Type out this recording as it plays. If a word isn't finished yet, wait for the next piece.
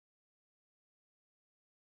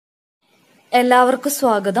എല്ലാവർക്കും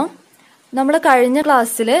സ്വാഗതം. നമ്മൾ കഴിഞ്ഞ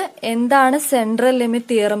ക്ലാസ്സിൽ എന്താണ് സെൻട്രൽ ലിമിറ്റ്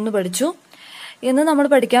തിയറം എന്ന് പഠിച്ചു. ഇന്ന് നമ്മൾ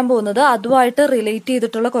പഠിക്കാൻ പോകുന്നത് അതുമായിട്ട് റിലേറ്റ്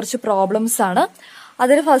ചെയ്തിട്ടുള്ള കുറച്ച് പ്രോബ്ലംസ് ആണ്.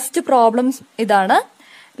 അതിൽ ഫസ്റ്റ് പ്രോബ്ലംസ് ഇതാണ്.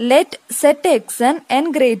 Let set X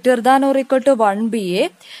n greater than or equal to 1 be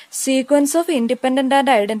a sequence of independent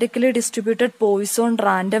and identically distributed Poisson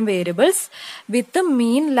random variables with the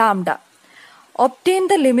mean lambda. Obtain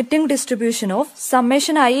the limiting distribution of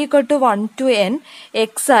summation I equal to 1 to n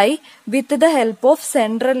xi with the help of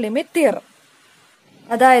central limit theorem.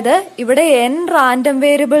 അതായത് ഇവിടെ n random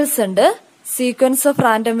variables ഉണ്ട്, sequence of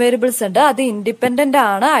random variables ഉണ്ട്. അത് independent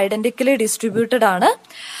ആണ്, ഐഡന്റിക്കലി distributed ആണ്.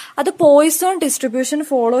 അത് Poisson distribution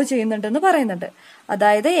follow ചെയ്യുന്നുണ്ടെന്ന് പറയുന്നുണ്ട്.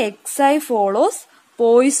 അതായത് xi ഫോളോസ്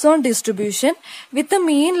പോയിസോൺ ഡിസ്ട്രിബ്യൂഷൻ വിത്ത്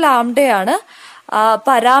മീൻ ലാംഡയാണ്,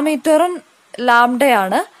 പാരാമീറ്ററും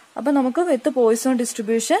ലാംഡയാണ്. അപ്പൊ നമുക്ക് വിത്ത് പോയിസോൺ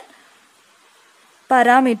ഡിസ്ട്രിബ്യൂഷൻ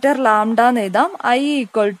പാരാമീറ്റർ ലാംഡ എന്ന് എഴുതാം. i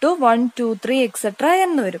ഈക്വൽ ടു 1 2 3 എക്സെട്ര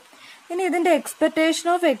എന്ന് വരും. ഇനി ഇതിന്റെ എക്സ്പെക്ടേഷൻ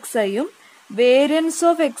ഓഫ് എക്സ്ഐയും വേരിയൻസ്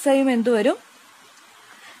ഓഫ് എക്സ്ഐയും എന്ത് വരും?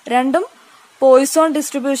 രണ്ടും പോയിസോൺ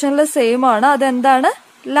ഡിസ്ട്രിബ്യൂഷനിൽ സെയിം ആണ്. അതെന്താണ്?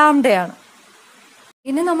 ലാംഡയാണ്.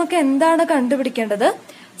 ഇനി നമുക്ക് എന്താണ് കണ്ടുപിടിക്കേണ്ടത്?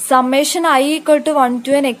 Summation i equal to 1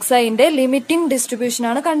 to n xiന്റെ limiting distribution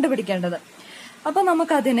ആണ് കണ്ടുപിടിക്കേണ്ടത്. അപ്പൊ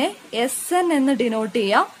നമുക്കതിനെ Sn എന്ന് ഡിനോട്ട്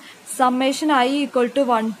ചെയ്യാം. Summation i equal to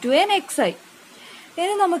 1 to n xi.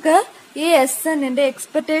 ഇനി നമുക്ക് ഈ Snന്റെ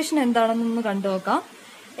എക്സ്പെക്ടേഷൻ എന്താണെന്നൊന്ന് കണ്ടുനോക്കാം.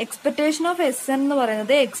 എക്സ്പെക്ടേഷൻ ഓഫ് Sn എന്ന്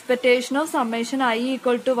പറയുന്നത് expectation of summation i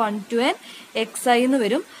equal to 1 to n xi എന്ന്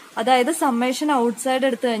വരും. അതായത് സമ്മേഷൻ ഔട്ട്സൈഡ്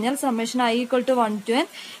എടുത്തു കഴിഞ്ഞാൽ summation i equal to 1 to n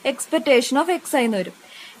expectation of xi എന്ന് വരും.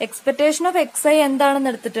 എക്സ്പെക്ടേഷൻ ഓഫ് xi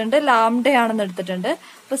എന്താണെന്ന് എടുത്തിട്ടുണ്ട്? ലാംഡയാണെന്ന് എടുത്തിട്ടുണ്ട്.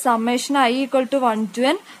 അപ്പൊ summation i equal to 1 to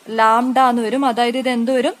n lambda എന്ന് വരും. അതായത് ഇത്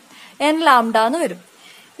എന്ത് വരും? n ലാംഡ എന്ന് വരും.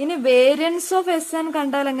 ഇനി വേരിയൻസ് ഓഫ് Sn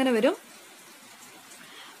കണ്ടാൽ എങ്ങനെ വരും?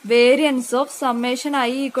 Variance of summation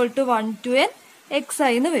i equal to 1 to n xi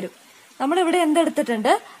എന്ന് വരും. നമ്മളിവിടെ എന്തെടുത്തിട്ടുണ്ട്?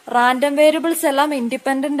 റാൻഡം വേരിയബിൾസ് എല്ലാം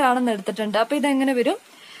ഇൻഡിപെൻഡന്റ് ആണെന്ന് എടുത്തിട്ടുണ്ട്. അപ്പൊ ഇതെങ്ങനെ വരും?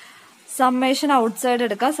 സമ്മേഷൻ ഔട്ട്സൈഡ്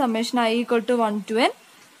എടുക്കാം. Summation i equal to 1 to n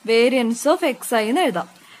variance of xi എന്ന് എഴുതാം.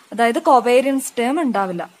 അതായത് കൊവേരിയൻസ് ടേം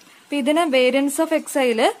ഉണ്ടാവില്ല. അപ്പൊ ഇതിന് വേരിയൻസ് ഓഫ്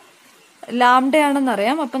xiയില് ലാംഡയാണെന്ന്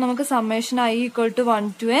അറിയാം. അപ്പൊ നമുക്ക് summation i equal to 1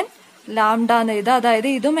 to n lambda എന്ന് എഴുതാം. അതായത്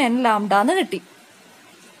ഇതും n ലാംഡ എന്ന് കിട്ടി.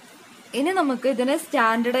 ഇനി നമുക്ക് ഇതിനെ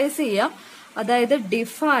സ്റ്റാൻഡർഡൈസ് ചെയ്യാം. അതായത്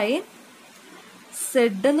ഡിഫൈൻ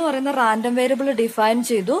സെഡ് എന്ന് പറയുന്ന റാൻഡം വേരിയബിൾ ഡിഫൈൻ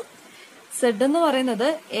ചെയ്തു. സെഡ് എന്ന് പറയുന്നത്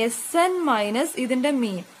Sn മൈനസ് ഇതിന്റെ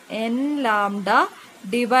മീൻ n ലാംഡ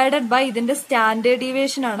ഡിവൈഡഡ് ബൈ ഇതിന്റെ സ്റ്റാൻഡേർഡ്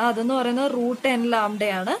ഡീവിയേഷൻ ആണ്. അതെന്ന് പറയുന്നത് റൂട്ട് n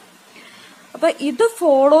ലാംഡയാണ്. അപ്പൊ ഇത്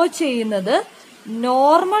ഫോളോ ചെയ്യുന്നത്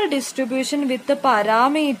നോർമൽ ഡിസ്ട്രിബ്യൂഷൻ വിത്ത്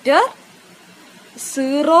പാരാമീറ്റർ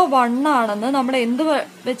 0 1 ആണെന്ന് നമ്മൾ എന്ത്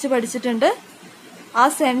വെച്ച് പഠിച്ചിട്ടുണ്ട്? ആ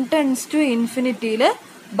sentence to ഇൻഫിനിറ്റിയില്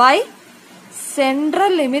by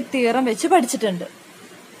central limit theorem വെച്ച് പഠിച്ചിട്ടുണ്ട്.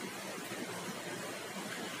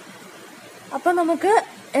 അപ്പൊ നമുക്ക്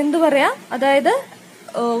എന്തു പറയാം? അതായത്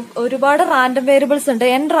ഒരുപാട് റാൻഡം വേരിയബിൾസ് ഉണ്ട്,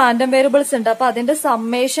 n റാൻഡം വേരിയബിൾസ് ഉണ്ട്. അപ്പൊ അതിന്റെ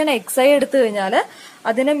സമ്മേഷൻ xi എടുത്തു കഴിഞ്ഞാൽ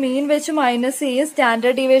അതിനെ മീൻ വെച്ച് മൈനസ് ചെയ്യുകയും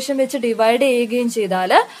സ്റ്റാൻഡേർഡ് ഡീവിയേഷൻ വെച്ച് ഡിവൈഡ് ചെയ്യുകയും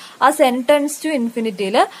ചെയ്താൽ ആ സെന്റൻസ് ടു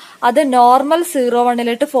ഇൻഫിനിറ്റിയിൽ അത് നോർമൽ 0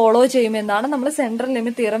 1 ഫോളോ ചെയ്യുമെന്നാണ് നമ്മൾ സെൻട്രൽ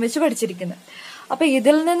ലിമിറ്റ് തിയറം വെച്ച് പഠിച്ചിരിക്കുന്നത്. അപ്പൊ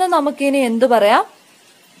ഇതിൽ നിന്ന് നമുക്ക് ഇനി എന്ത് പറയാം?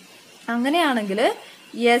 അങ്ങനെയാണെങ്കിൽ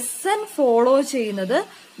Sn ഫോളോ ചെയ്യുന്നത്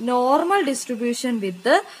നോർമൽ ഡിസ്ട്രിബ്യൂഷൻ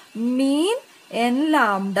വിത്ത് മീൻ n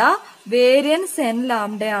lambda variance n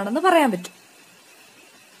lambda ആണെന്ന് പറയാൻ പറ്റും.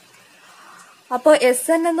 അപ്പോൾ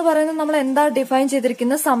Sn എന്ന് പറയുന്നത് നമ്മൾ എന്താ ഡിഫൈൻ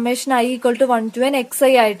ചെയ്തിരിക്കുന്നത്? Summation i equal to 1 to n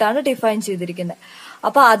xi ആയിട്ടാണ് ഡിഫൈൻ ചെയ്തിരിക്കുന്നത്.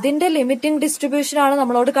 അപ്പൊ അതിന്റെ ലിമിറ്റിംഗ് ഡിസ്ട്രിബ്യൂഷൻ ആണ്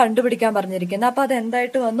നമ്മളോട് കണ്ടുപിടിക്കാൻ പറഞ്ഞിരിക്കുന്നത്. അപ്പൊ അത്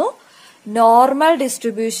എന്തായിട്ട് വന്നു? നോർമൽ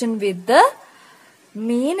ഡിസ്ട്രിബ്യൂഷൻ വിത്ത്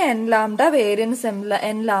മീൻ n lambda variance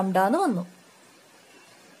n lambda എന്ന് വന്നു.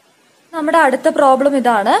 നമ്മുടെ അടുത്ത പ്രോബ്ലം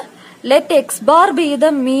ഇതാണ്. Let X bar B the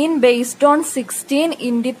mean based on 16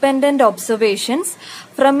 independent observations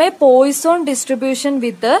from A Poisson distribution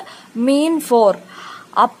with mean 4.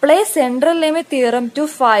 Apply central limit theorem to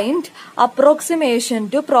find approximation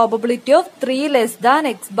to probability of 3 less than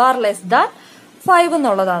X bar less than 5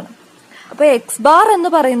 എന്നുള്ളതാണ്. അപ്പൊ X bar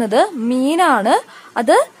എന്ന് പറയുന്നത് മീനാണ്.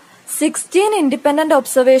 അത് 16 independent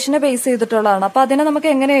ഒബ്സർവേഷനെ base ചെയ്തിട്ടുള്ളതാണ്. അപ്പൊ അതിനെ നമുക്ക്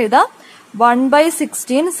എങ്ങനെ എഴുതാം?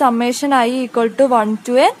 1/16 summation i equal to 1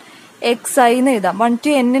 to n xi എന്ന് എഴുതാം. 1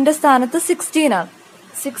 to n സ്ഥാനത്ത് 16 ആണ്.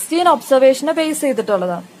 16 ഒബ്സർവേഷനെ ബേസ്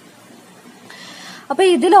ചെയ്തിട്ടുള്ളതാണ്. അപ്പൊ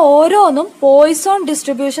ഇതിൽ ഓരോന്നും പോയിസോൺ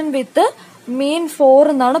ഡിസ്ട്രിബ്യൂഷൻ വിത്ത് മീൻ 4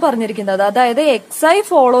 എന്നാണ് പറഞ്ഞിരിക്കുന്നത്. അതായത് xi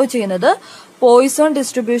ഫോളോ ചെയ്യുന്നത് പോയിസോൺ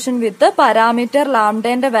ഡിസ്ട്രിബ്യൂഷൻ വിത്ത് പാരാമീറ്റർ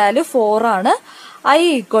ലാംഡന്റെ വാല്യൂ 4 ആണ്. i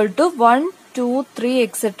ഈക്വൽ ടു 1 2 3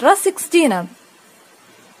 എക്സെട്ര 16 ആണ്.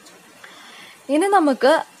 ഇനി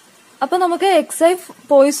നമുക്ക് അപ്പൊ നമുക്ക് എക്സ് ഐ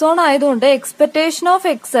പോയിസോൺ ആയതുകൊണ്ട് എക്സ്പെക്ടേഷൻ ഓഫ്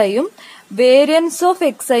എക്സ് ഐയും വേരിയൻസ് ഓഫ്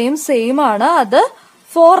എക്സ് ഐയും സെയിം ആണ്, അത്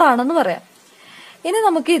 4 ആണെന്ന് പറയാം. ഇനി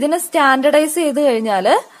നമുക്ക് ഇതിനെ സ്റ്റാൻഡർഡൈസ് ചെയ്ത്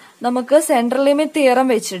കഴിഞ്ഞാല് നമുക്ക് സെൻട്രൽ ലിമിറ്റ് തിയറം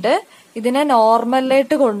വെച്ചിട്ട് ഇതിനെ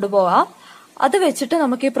നോർമലിലേക്ക് കൊണ്ടുപോകാം. അത് വെച്ചിട്ട്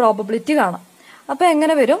നമുക്ക് ഈ പ്രോബബിലിറ്റി കാണാം. അപ്പൊ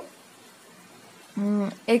എങ്ങനെ വരും?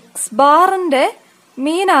 എക്സ് ബാറിന്റെ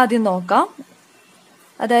മീൻ ആദ്യം നോക്കാം.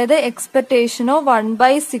 അതായത് expectation of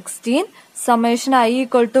 1/16 summation I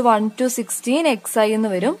equal to 1 to 16 X I എന്ന്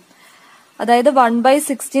വരും. അതായത്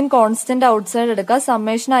 1/16 കോൺസ്റ്റന്റ് ഔട്ട്സൈഡ് എടുക്കുക.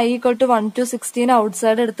 Summation I equal to 1 to 16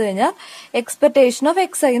 outside എടുത്തു കഴിഞ്ഞാൽ എക്സ്പെക്ടേഷൻ ഓഫ്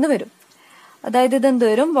എക്സ് ഐ എന്ന് വരും. അതായത് ഇത് എന്ത്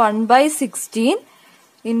വരും? 1/16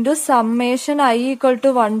 into summation I equal to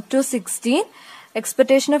 1 to 16.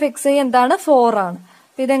 Expectation of X I എന്താണ്? 4 ആണ്.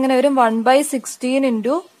 അപ്പൊ ഇതെങ്ങനെ വരും? 1/16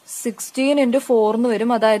 ഇൻറ്റു 16 ഇൻറ്റു 4 എന്ന് വരും.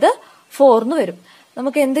 അതായത് 4 എന്ന് വരും.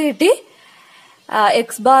 നമുക്ക് എന്ത് കിട്ടി?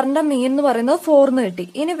 എക്സ് ബാറിന്റെ മീൻ എന്ന് പറയുന്നത് 4 എന്ന് കിട്ടി.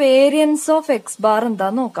 ഇനി വേരിയൻസ് ഓഫ് എക്സ് ബാർ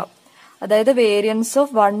എന്താന്ന് നോക്കാം. അതായത് variance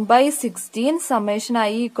of 1/16 summation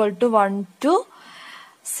I equal to 1 to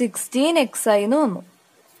 16 X I എന്ന് വന്നു.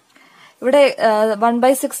 ഇവിടെ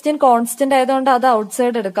 1/16 കോൺസ്റ്റന്റ് ആയതുകൊണ്ട് അത്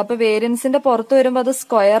ഔട്ട്സൈഡ് എടുക്കാം. അപ്പൊ വേരിയൻസിന്റെ പുറത്ത് വരുമ്പോൾ അത്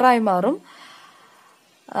സ്ക്വയർ ആയി മാറും.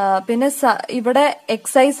 പിന്നെ ഇവിടെ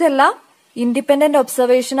എക്സൈസ് എല്ലാം ഇൻഡിപെൻഡന്റ്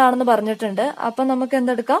ഒബ്സർവേഷൻ ആണെന്ന് പറഞ്ഞിട്ടുണ്ട്. അപ്പൊ നമുക്ക്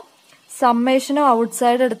എന്തെടുക്കാം? സമ്മേഷനും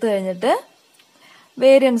ഔട്ട്സൈഡ് എടുത്തു കഴിഞ്ഞിട്ട്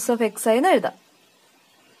വേരിയൻസ് ഓഫ് എക്സ് ഐ എന്ന് എഴുതാം.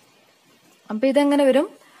 അപ്പൊ ഇതെങ്ങനെ വരും?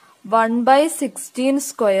 1/16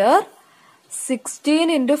 സ്ക്വയർ 16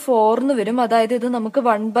 ഇൻറ്റു 4 എന്ന് വരും. അതായത് ഇത് നമുക്ക്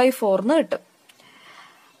 1/4 എന്ന് കിട്ടും.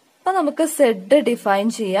 അപ്പൊ നമുക്ക് സെഡ് ഡിഫൈൻ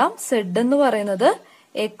ചെയ്യാം. സെഡ് എന്ന് പറയുന്നത്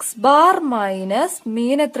എക്സ് ബാർ മൈനസ്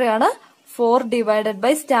മീൻ എത്രയാണ്? 4 ഡിവൈഡഡ്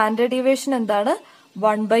ബൈ സ്റ്റാൻഡേർഡ് ഡീവിയേഷൻ എന്താണ്?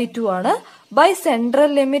 1/2 ആണ്. ബൈ സെൻട്രൽ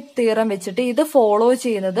ലിമിറ്റ് തിയറം വെച്ചിട്ട് ഇത് ഫോളോ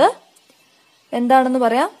ചെയ്യുന്നത് എന്താണെന്ന്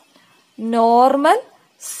പറയാം? നോർമൽ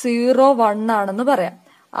 0, 1 ആണെന്ന് പറയാം.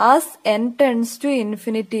 As n tense to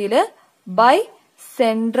ഇൻഫിനിറ്റിയില് by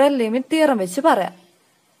central limit theorem വെച്ച് പറയാം.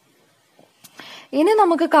 ഇനി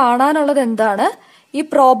നമുക്ക് കാണാനുള്ളത് എന്താണ്? ഈ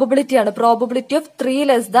പ്രോബബിലിറ്റി ആണ്. Probability of 3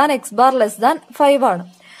 less than X bar less than 5 ആണ്.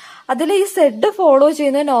 അതിൽ ഈ സെഡ് ഫോളോ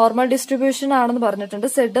ചെയ്യുന്നത് നോർമൽ ഡിസ്ട്രിബ്യൂഷൻ ആണെന്ന് പറഞ്ഞിട്ടുണ്ട്.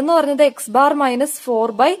 സെഡ് എന്ന് പറഞ്ഞത് എക്സ് ബാർ മൈനസ്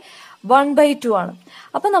 4/1/2 ആണ്.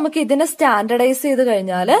 അപ്പൊ നമുക്ക് ഇതിനെ സ്റ്റാൻഡർഡൈസ് ചെയ്ത്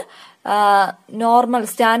കഴിഞ്ഞാല്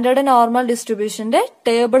സ്റ്റാൻഡേർഡ് നോർമൽ ഡിസ്ട്രിബ്യൂഷന്റെ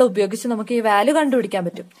ടേബിൾ ഉപയോഗിച്ച് നമുക്ക് ഈ വാല്യൂ കണ്ടുപിടിക്കാൻ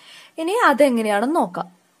പറ്റും. ഇനി അതെങ്ങനെയാണെന്ന് നോക്കാം.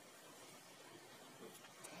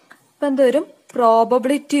 അപ്പൊ എന്ത് വരും?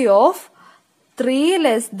 Probability of 3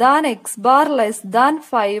 less than X bar less than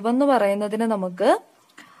 5 എന്ന് പറയുന്നതിന് നമുക്ക്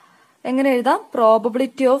എങ്ങനെ എഴുതാം?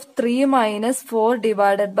 Probability of 3 minus 4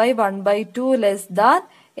 divided by 1/2 less than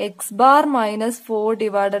X bar minus 4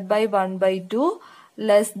 divided by 1/2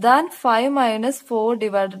 less than 5 minus 4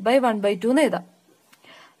 divided by 1/2 എന്ന് എഴുതാം.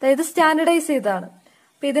 അതായത് സ്റ്റാൻഡർഡൈസ് ചെയ്താണ്.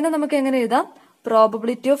 അപ്പൊ ഇതിനെ നമുക്ക് എങ്ങനെ എഴുതാം?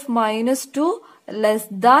 Probability of -2 less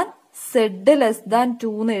than Z less than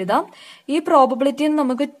 2 എന്ന് എഴുതാം. ഈ പ്രോബബിലിറ്റി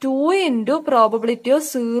നമുക്ക് 2 into probability of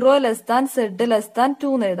 0 less than Z less than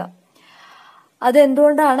 2 എന്ന് എഴുതാം.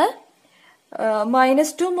 അതെന്തുകൊണ്ടാണ്?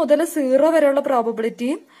 -2 മുതൽ 0 വരെയുള്ള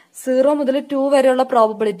പ്രോബബിലിറ്റിയും 0 മുതൽ 2 വരെയുള്ള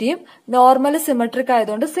പ്രോബബിലിറ്റിയും നോർമൽ സിമെട്രിക്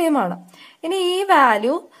ആയതുകൊണ്ട് സെയിം ആണ്. ഇനി ഈ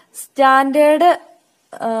വാല്യൂ സ്റ്റാൻഡേർഡ്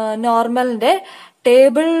നോർമലിന്റെ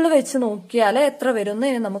ടേബിളിൽ വെച്ച് നോക്കിയാൽ എത്ര വരും എന്ന്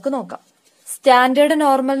ഇനി നമുക്ക് നോക്കാം. സ്റ്റാൻഡേർഡ്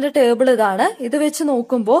നോർമലിന്റെ ടേബിൾ ഇതാണ്. ഇത് വെച്ച്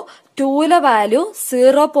നോക്കുമ്പോൾ 2ലെ വാല്യൂ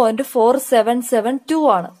 0.4772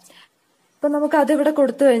 ആണ്. അപ്പൊ നമുക്ക് അതിവിടെ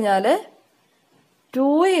കൊടുത്തു കഴിഞ്ഞാല്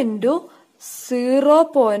 2 ഇൻറ്റു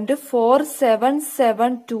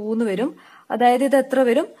 0.4772 എന്ന് വരും. അതായത് ഇത് എത്ര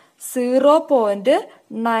വരും?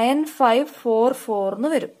 0.9544 എന്ന്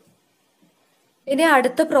വരും. ഇനി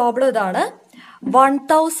അടുത്ത പ്രോബ്ലം ഇതാണ്.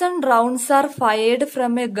 1000 rounds are fired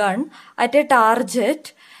from a gun at a target.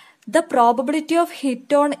 The probability of hit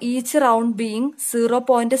on each round being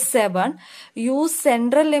 0.7. Use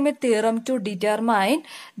central limit theorem to determine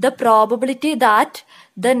the probability that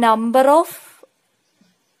the number of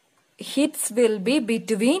hits will be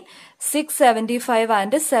between 675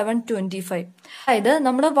 and 725. അതായത്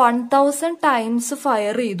നമ്മൾ 1000 times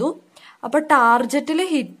fire ചെയ്തു. അപ്പൊ ടാർജറ്റിൽ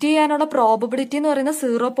hit ചെയ്യാനുള്ള probability എന്ന് പറയുന്നത്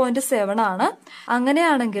 0.7 ആണ്.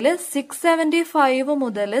 അങ്ങനെയാണെങ്കിൽ 675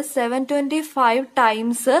 മുതൽ 725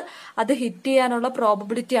 ടൈംസ് അത് ഹിറ്റ് ചെയ്യാനുള്ള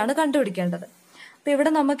പ്രോബബിലിറ്റി ആണ് കണ്ടുപിടിക്കേണ്ടത്. അപ്പൊ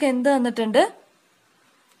ഇവിടെ നമുക്ക് എന്ത് തന്നിട്ടുണ്ട്?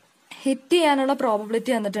 ഹിറ്റ് ചെയ്യാനുള്ള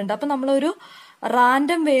പ്രോബബിലിറ്റി തന്നിട്ടുണ്ട്. അപ്പൊ നമ്മളൊരു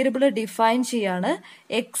റാൻഡം വേരിയബിൾ ഡിഫൈൻ ചെയ്യാണ്,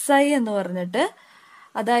 xi എന്ന് പറഞ്ഞിട്ട്.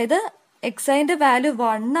 അതായത് xiന്റെ വാല്യൂ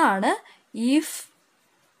 1 ആണ്. If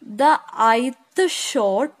the ith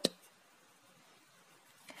shot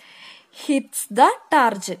hits the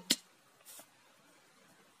target.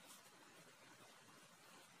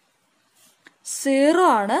 0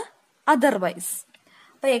 ആണ് അതർവൈസ്.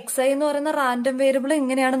 അപ്പൊ xi എന്ന് പറയുന്ന റാൻഡം വേരിയബിൾ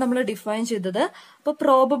ഇങ്ങനെയാണ് നമ്മൾ ഡിഫൈൻ ചെയ്തത്. അപ്പൊ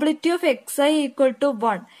probability of xi equal to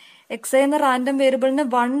 1. xi എന്ന റാൻഡം വേരിയബിളിന്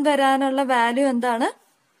 1 വരാനുള്ള വാല്യൂ എന്താണ്?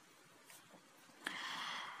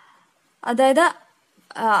 അതായത്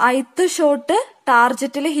ith ഷോട്ട്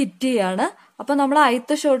ടാർജറ്റിൽ ഹിറ്റ് ചെയ്യാണ്. അപ്പൊ നമ്മൾ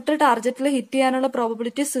ith ഷോട്ട് ടാർജറ്റിൽ ഹിറ്റ് ചെയ്യാനുള്ള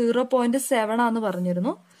പ്രോബബിലിറ്റി 0.7 ആണെന്ന്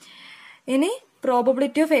പറഞ്ഞിരുന്നു. ഇനി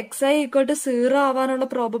probability of xi equal to 0 ആവാനുള്ള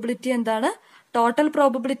പ്രോബബിലിറ്റി എന്താണ്? ടോട്ടൽ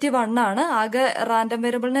പ്രോബബിലിറ്റി 1 ആണ്. ആകെ റാൻഡം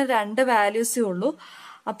വേരിയബിളിന് 2 വാല്യൂസേ ഉള്ളൂ.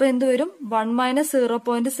 അപ്പൊ എന്ത് വരും? 1 മൈനസ്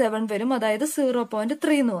 0.7 വരും. അതായത്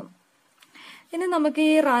 0.3 എന്ന് വന്നു. ഇനി നമുക്ക്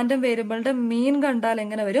ഈ റാൻഡം വേരിയബിളിന്റെ മീൻ കണ്ടാൽ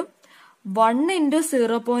എങ്ങനെ വരും? 1 ഇൻറ്റു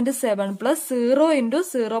 0.7 പ്ലസ് 0 ഇൻറ്റു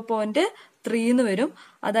 0.3 എന്ന് വരും.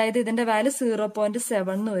 അതായത് ഇതിന്റെ വാല്യൂ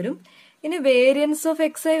 0.7 എന്ന് വരും. ഇനി വേരിയൻസ് ഓഫ്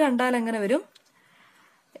xi കണ്ടാൽ എങ്ങനെ വരും?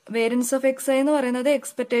 വേരിയൻസ് ഓഫ് xi എന്ന് പറയുന്നത്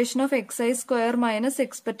expectation of xi square minus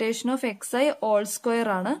expectation of xi all square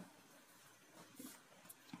ആണ്.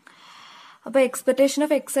 അപ്പൊ എക്സ്പെക്ടേഷൻ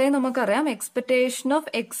ഓഫ് xi നമുക്കറിയാം. എക്സ്പെക്ടേഷൻ ഓഫ്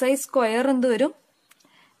xi സ്ക്വയർ എന്ത് വരും?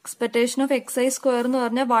 എക്സ്പെക്ടേഷൻ ഓഫ് xi സ്ക്വയർ എന്ന്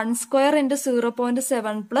പറഞ്ഞാൽ 1 square into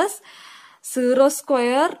 0.7 plus 0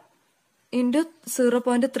 square into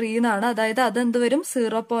 0.3 എന്നാണ്. അതായത് അതെന്ത് വരും?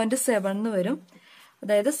 0.7 എന്ന് വരും.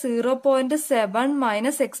 അതായത് 0.7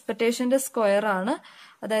 മൈനസ് എക്സ്പെക്ടേഷന്റെ സ്ക്വയർ ആണ്.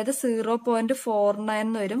 അതായത് 0.49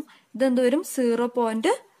 എന്ന് വരും. ഇതെന്ത് വരും?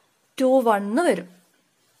 0.21 എന്ന് വരും.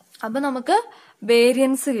 അപ്പൊ നമുക്ക്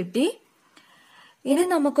വേരിയൻസ് കിട്ടി. ഇനി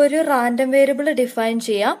നമുക്കൊരു റാൻഡം വേരിയബിൾ ഡിഫൈൻ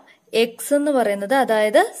ചെയ്യാം. x എന്ന് പറയുന്നത്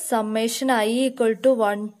അതായത് summation i equal to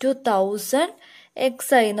 1 to 1000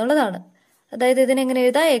 xi എന്നുള്ളതാണ്. അതായത് ഇതിനെങ്ങനെ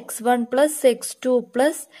എഴുതാം? x1 plus x2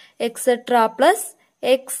 plus etcetera plus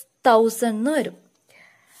x1000 എന്ന് വരും.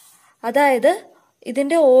 അതായത്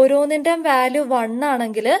ഇതിന്റെ ഓരോന്നിന്റെ വാല്യൂ 1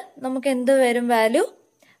 ആണെങ്കിൽ നമുക്ക് എന്ത് വരും? വാല്യൂ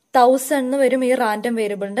 1000 എന്ന് വരും ഈ റാൻഡം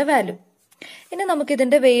വേരിയബിളിന്റെ വാല്യൂ. ഇനി നമുക്ക്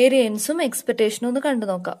ഇതിന്റെ വേരിയൻസും എക്സ്പെക്ടേഷനും ഒന്ന് കണ്ടു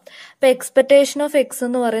നോക്കാം. അപ്പൊ എക്സ്പെക്ടേഷൻ ഓഫ് x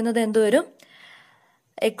എന്ന് പറയുന്നത് എന്ത് വരും?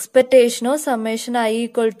 Expectation of summation i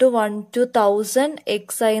equal to 1 to 1000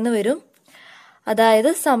 xi എന്ന് വരും. അതായത്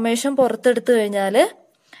സമ്മേഷൻ പുറത്തെടുത്തു കഴിഞ്ഞാല്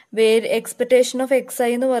എക്സ്പെക്ടേഷൻ ഓഫ് xi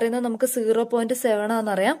എന്ന് പറയുന്നത് നമുക്ക് 0.7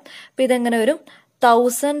 ആണെന്നറിയാം. അപ്പൊ ഇതെങ്ങനെ വരും?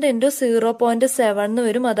 1000 ഇൻറ്റു 0.7 എന്ന്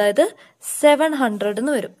വരും. അതായത് 700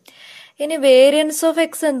 എന്ന് വരും. ഇനി വേരിയൻസ് ഓഫ്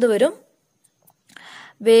x എന്ത് വരും?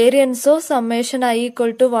 Variance of summation i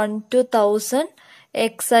equal to 1 to 1000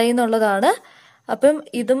 xi എന്നുള്ളതാണ്. അപ്പം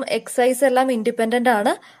ഇതും xi's എല്ലാം ഇൻഡിപെൻഡന്റ്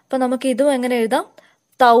ആണ്. അപ്പൊ നമുക്ക് ഇതും എങ്ങനെ എഴുതാം?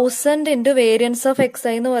 1000 ഇൻറ്റു വേരിയൻസ് ഓഫ്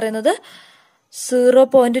xi എന്ന് പറയുന്നത്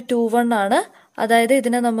 0.21 ആണ്. അതായത്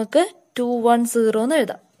ഇതിനെ നമുക്ക് 210 എന്ന്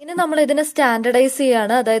എഴുതാം. ഇനി നമ്മൾ ഇതിനെ സ്റ്റാൻഡർഡൈസ്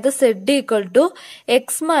ചെയ്യാണ്. അതായത് z equal to x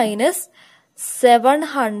minus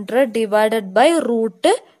 700 divided by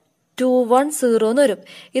root 210 എന്ന് വരും.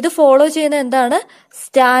 ഇത് ഫോളോ ചെയ്യുന്ന എന്താണ്?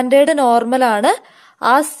 സ്റ്റാൻഡേർഡ് നോർമൽ ആണ്.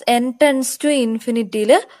 ആ n tense to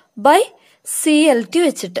ഇൻഫിനിറ്റിയില് by CLT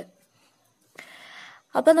വെച്ചിട്ട്.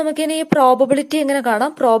 അപ്പൊ നമുക്കിനി ഈ പ്രോബബിലിറ്റി എങ്ങനെ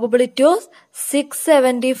കാണാം? Probability of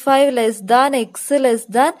 675 less than x less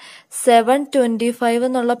than 725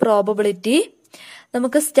 എന്നുള്ള പ്രോബബിലിറ്റി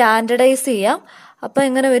നമുക്ക് സ്റ്റാൻഡർഡൈസ് ചെയ്യാം. അപ്പൊ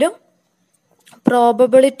എങ്ങനെ വരും?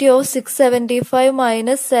 Probability of 675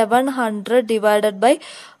 minus 700 divided by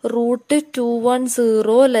root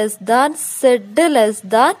 210 less than z less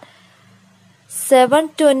than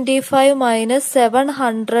 725 minus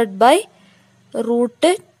 700 by root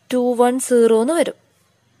 210 എന്ന് വരും.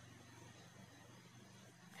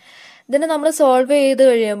 ഇതിനെ നമ്മൾ സോൾവ് ചെയ്ത്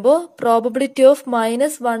കഴിയുമ്പോൾ probability of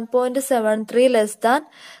minus 1.73 less than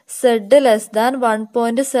z less than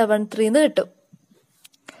 1.73 എന്ന് കിട്ടും.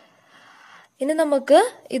 ഇനി നമുക്ക്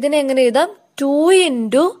ഇതിനെ എങ്ങനെ എഴുതാം? 2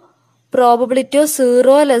 into probability of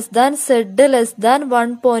 0 less than z less than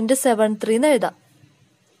 1.73 എന്ന് എഴുതാം.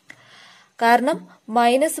 കാരണം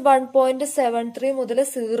മൈനസ് 1.73 മുതൽ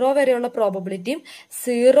 0 വരെയുള്ള പ്രോബബിലിറ്റിയും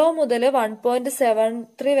 0 മുതൽ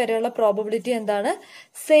 1.73 വരെയുള്ള പ്രോബബിലിറ്റി എന്താണ്?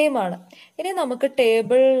 സെയിം ആണ്. ഇനി നമുക്ക്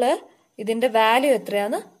ടേബിളില് ഇതിന്റെ വാല്യൂ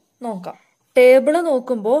എത്രയാന്ന് നോക്കാം. ടേബിള്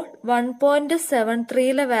നോക്കുമ്പോൾ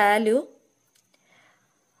 1.73ലെ വാല്യൂ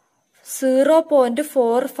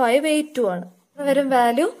 0.4582 ആണ്. വരും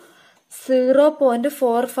വാല്യൂ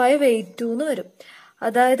 0.4582 എന്ന് വരും.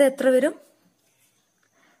 അതായത് എത്ര വരും?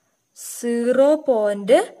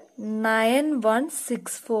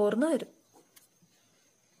 0.9164 എന്ന് വരും.